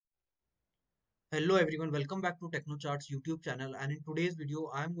Hello everyone, welcome back to TechnoChart's YouTube channel, and in today's video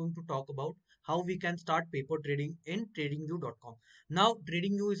I am going to talk about how we can start paper trading in tradingview.com. Now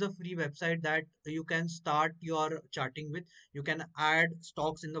Tradingview is a free website that you can start your charting with. You can add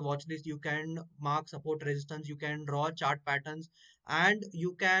stocks in the watch list, you can mark support resistance, you can draw chart patterns, and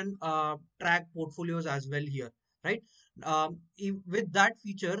you can track portfolios as well here, right? With that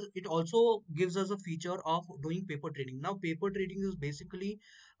feature, it also gives us a feature of doing paper trading. Now paper trading is basically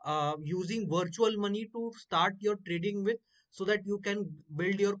using virtual money to start your trading with, so that you can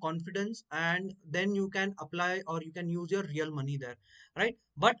build your confidence and then you can apply or you can use your real money there, right?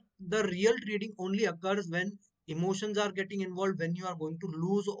 But the real trading only occurs when emotions are getting involved, when you are going to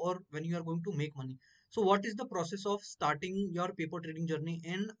lose or when you are going to make money. So what is the process of starting your paper trading journey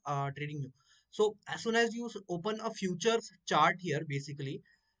in TradingView? So as soon as you open a futures chart here, basically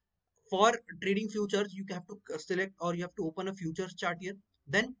for trading futures, you have to select or you have to open a futures chart here.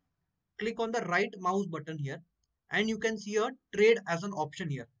 Then click on the right mouse button here, and you can see a trade as an option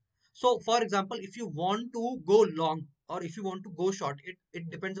here. So for example, if you want to go long or if you want to go short, it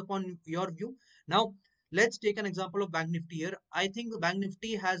depends upon your view. Now let's take an example of bank nifty here. I think the bank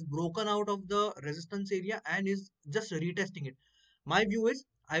nifty has broken out of the resistance area and is just retesting it. My view is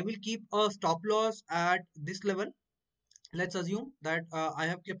I will keep a stop loss at this level. Let's assume that I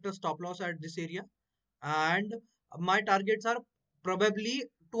have kept a stop loss at this area, and my targets are probably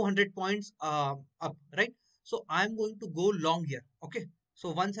 200 points up, right? So I'm going to go long here. Okay, so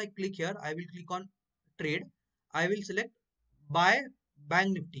once I click here, I will click on trade. I will select buy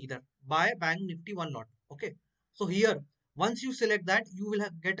bank nifty, either buy bank nifty one lot. Okay, so here once you select that, you will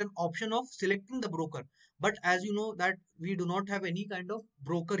get an option of selecting the broker. But as you know that we do not have any kind of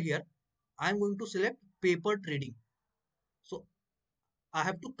broker here, I'm going to select paper trading. So I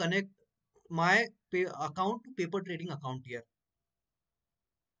have to connect my account to paper trading account here,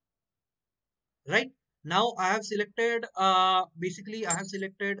 right? Now I have selected basically I have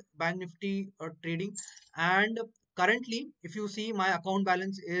selected bank nifty trading, and currently if you see my account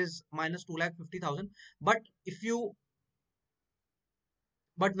balance is minus 2,50,000. But if you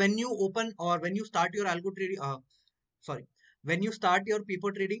but when you open or when you start your algo trading, sorry, when you start your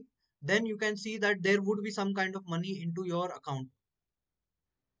paper trading, then you can see that there would be some kind of money into your account.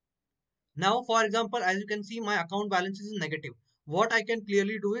 Now for example, as you can see, my account balance is negative. What I can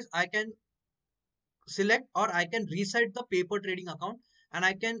clearly do is I can select or I can reset the paper trading account, and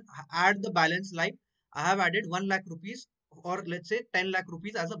I can add the balance, like I have added 1 lakh rupees, or let's say 10 lakh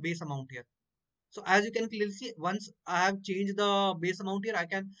rupees as a base amount here. So as you can clearly see, once I have changed the base amount here, I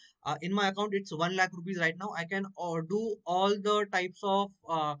can in my account it's 1 lakh rupees right now. I can do all the types of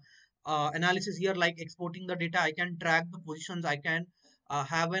analysis here, like exporting the data. I can track the positions. I can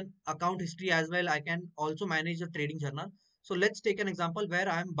have an account history as well. I can also manage the trading journal. So let's take an example where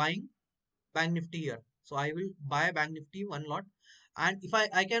I am buying bank nifty here. So I will buy bank nifty one lot, and if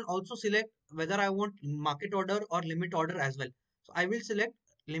I can also select whether I want market order or limit order as well. So I will select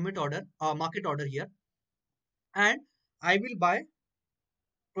limit order, market order here, and I will buy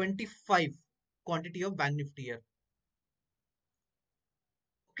 25 quantity of bank nifty here.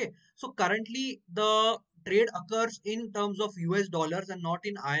 Okay, so currently the trade occurs in terms of US dollars and not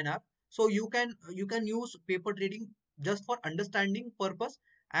in INR. So you can use paper trading just for understanding purpose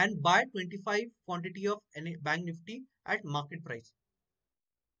and buy 25 quantity of any bank nifty at market price.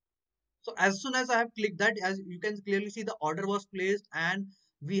 So as soon as I have clicked that, as you can clearly see, the order was placed and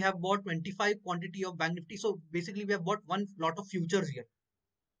we have bought 25 quantity of bank nifty. So basically we have bought one lot of futures here,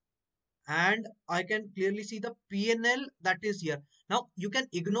 and I can clearly see the PNL that is here. Now you can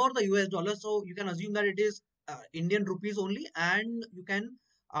ignore the US dollar, so you can assume that it is Indian rupees only, and you can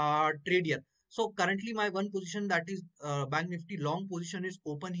trade here. So currently my one position, that is Bank Nifty long position, is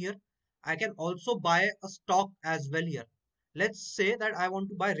open here. I can also buy a stock as well here. Let's say that I want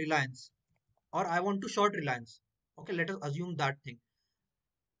to buy Reliance or I want to short Reliance. Okay, let us assume that thing.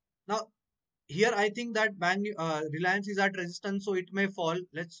 Now here I think that Reliance is at resistance, so it may fall.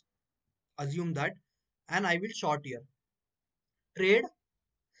 Let's assume that, and I will short here. Trade,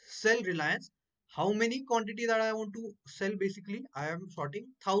 sell Reliance. How many quantity that I want to sell? Basically, I am shorting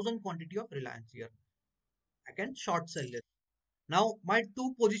 1,000 quantity of Reliance here. I can short sell this. Now my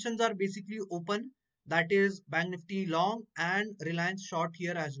two positions are basically open. That is Bank Nifty long and Reliance short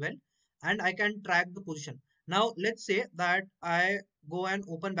here as well. And I can track the position. Now let's say that I go and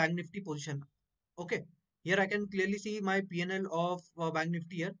open Bank Nifty position. Okay. Here I can clearly see my PNL of Bank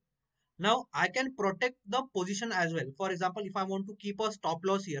Nifty here. Now I can protect the position as well. For example, if I want to keep a stop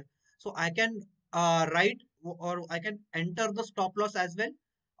loss here, so I can write or I can enter the stop loss as well.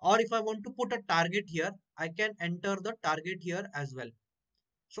 Or if I want to put a target here, I can enter the target here as well.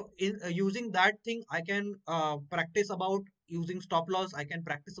 So in using that thing, I can practice about using stop loss. I can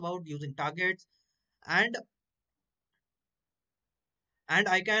practice about using targets, and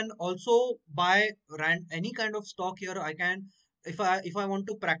I can also buy any kind of stock here. I can, if I want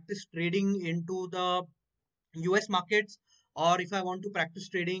to practice trading into the US markets, or if I want to practice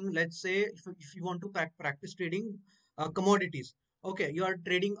trading, let's say if you want to practice trading commodities. Okay, you are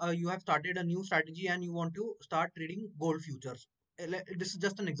trading, you have started a new strategy and you want to start trading gold futures. This is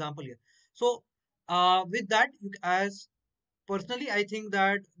just an example here. So with that, as personally, I think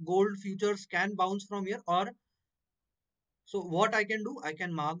that gold futures can bounce from here, or so what I can do, I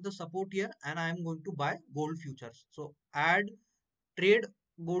can mark the support here and I am going to buy gold futures. So add trade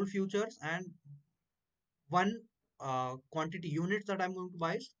gold futures, and one quantity units that I'm going to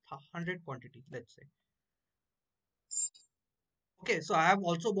buy is 100 quantity, let's say. Okay, so I have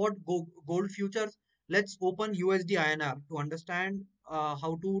also bought gold futures. Let's open USD INR to understand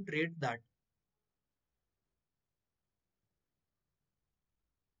how to trade that.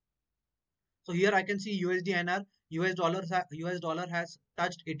 So here I can see USD INR, US dollar has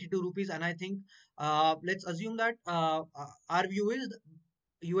touched 82 rupees, and I think let's assume that our view is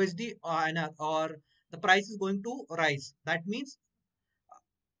USD INR, or the price is going to rise. That means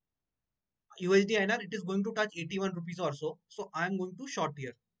USD INR, it is going to touch 81 rupees or so. So I'm going to short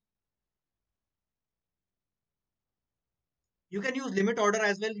here. You can use limit order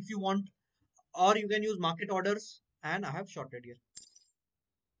as well if you want, or you can use market orders, and I have shorted here.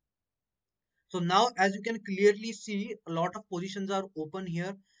 So now, as you can clearly see, a lot of positions are open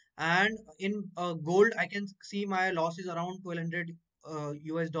here, and in gold, I can see my loss is around 1200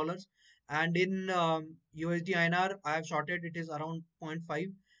 US dollars, and in USD INR, I have shorted, it is around zero point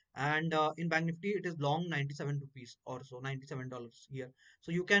 0.5, and in Bank Nifty, it is long 97 rupees or so, $97 here.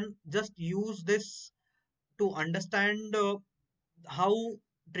 So you can just use this to understand how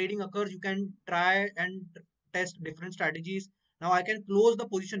trading occurs. You can try and test different strategies. Now I can close the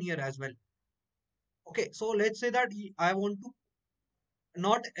position here as well. Okay, so let's say that I want to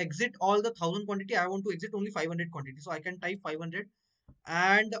not exit all the 1000 quantity. I want to exit only 500 quantity. So I can type 500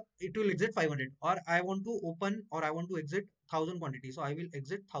 and it will exit 500. Or I want to open, or I want to exit 1000 quantity. So I will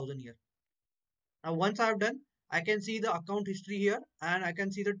exit 1000 here. Now once I have done, I can see the account history here, and I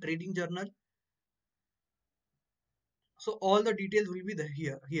can see the trading journal. So all the details will be there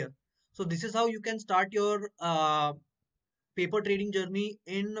here. So this is how you can start your paper trading journey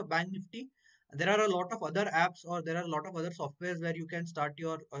in Bank Nifty. There are a lot of other apps, or there are a lot of other softwares where you can start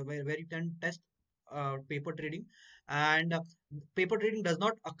your where you can test paper trading. And paper trading does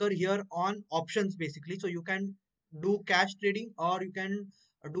not occur here on options basically. So you can do cash trading, or you can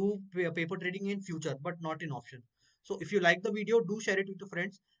do paper trading in future, but not in option. So if you like the video, do share it with your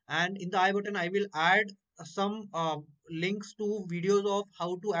friends. And in the I button, I will add some links to videos of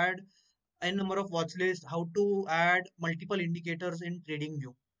how to add n number of watch lists, how to add multiple indicators in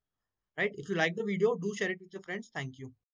TradingView. Right? If you like the video, do share it with your friends. Thank you.